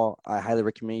at all, I highly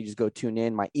recommend you just go tune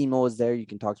in. My email is there. You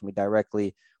can talk to me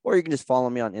directly, or you can just follow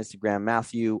me on Instagram,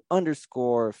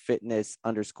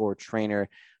 Matthew_fitness_trainer.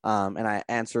 And I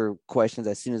answer questions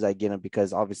as soon as I get them,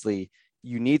 because obviously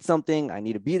you need something. I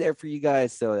need to be there for you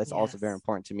guys. So that's also very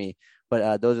important to me.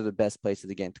 But those are the best places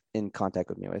to get in contact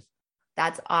with me with.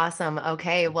 That's awesome.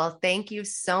 Okay. Well, thank you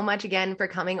so much again for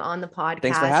coming on the podcast.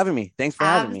 Thanks for having me.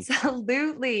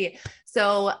 Absolutely.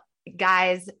 So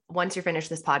guys, once you're finished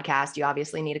this podcast, you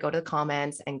obviously need to go to the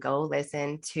comments and go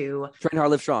listen to Train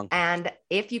Hard, Live Strong. And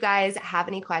if you guys have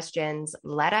any questions,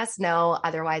 let us know.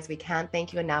 Otherwise, we can't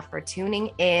thank you enough for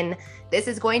tuning in. This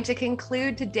is going to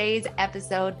conclude today's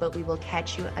episode, but we will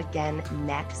catch you again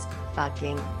next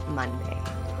fucking Monday.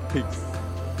 Peace.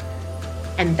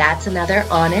 And that's another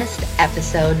honest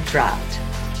episode dropped.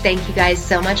 Thank you guys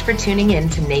so much for tuning in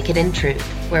to Naked in Truth,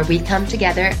 where we come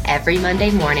together every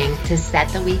Monday morning to set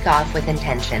the week off with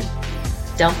intention.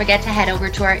 Don't forget to head over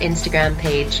to our Instagram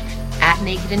page at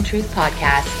Naked in Truth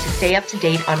Podcast to stay up to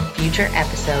date on future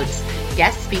episodes,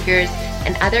 guest speakers,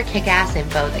 and other kick-ass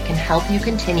info that can help you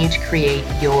continue to create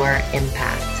your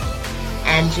impact.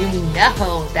 And you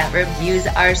know that reviews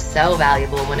are so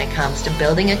valuable when it comes to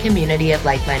building a community of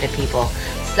like-minded people.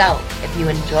 So if you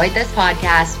enjoyed this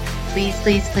podcast, please,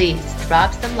 please, please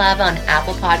drop some love on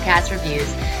Apple Podcast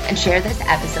reviews and share this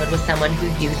episode with someone who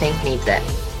you think needs it.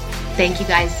 Thank you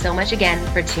guys so much again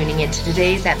for tuning into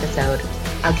today's episode.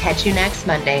 I'll catch you next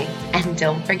Monday. And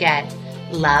don't forget,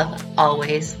 love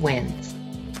always wins.